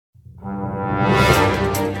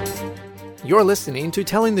You're listening to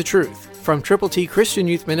Telling the Truth from Triple T Christian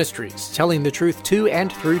Youth Ministries, telling the truth to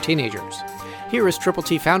and through teenagers. Here is Triple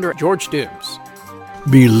T founder George Dooms.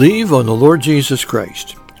 Believe on the Lord Jesus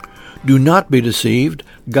Christ. Do not be deceived.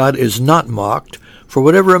 God is not mocked. For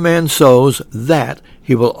whatever a man sows, that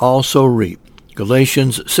he will also reap.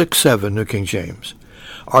 Galatians 6:7, New King James.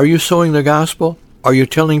 Are you sowing the gospel? Are you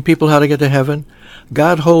telling people how to get to heaven?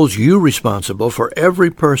 God holds you responsible for every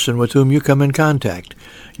person with whom you come in contact.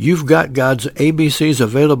 You've got God's ABCs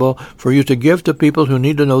available for you to give to people who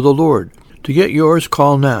need to know the Lord. To get yours,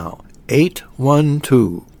 call now,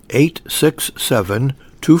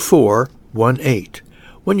 812-867-2418.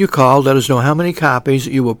 When you call, let us know how many copies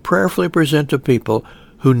you will prayerfully present to people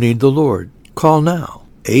who need the Lord. Call now,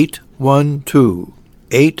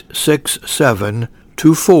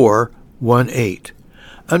 812-867-2418.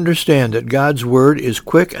 Understand that God's Word is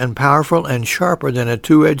quick and powerful and sharper than a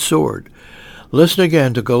two-edged sword. Listen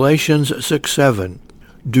again to Galatians 6:7.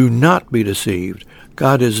 Do not be deceived.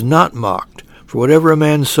 God is not mocked. For whatever a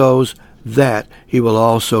man sows, that he will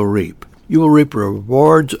also reap. You will reap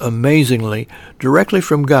rewards amazingly directly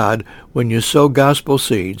from God when you sow gospel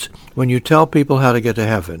seeds, when you tell people how to get to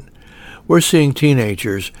heaven. We're seeing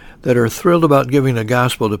teenagers that are thrilled about giving the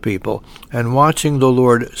gospel to people and watching the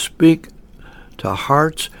Lord speak to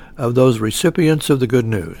hearts of those recipients of the good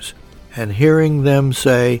news, and hearing them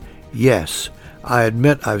say, yes, I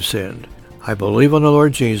admit I've sinned. I believe on the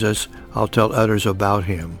Lord Jesus. I'll tell others about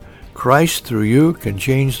him. Christ through you can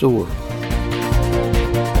change the world.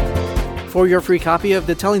 For your free copy of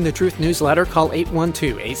the Telling the Truth newsletter, call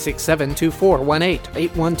 812-867-2418,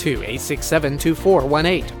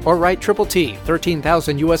 812-867-2418, or write Triple T,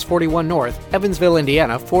 13,000 U.S. 41 North, Evansville,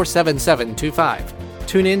 Indiana, 47725.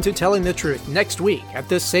 Tune in to Telling the Truth next week at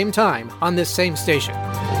this same time on this same station.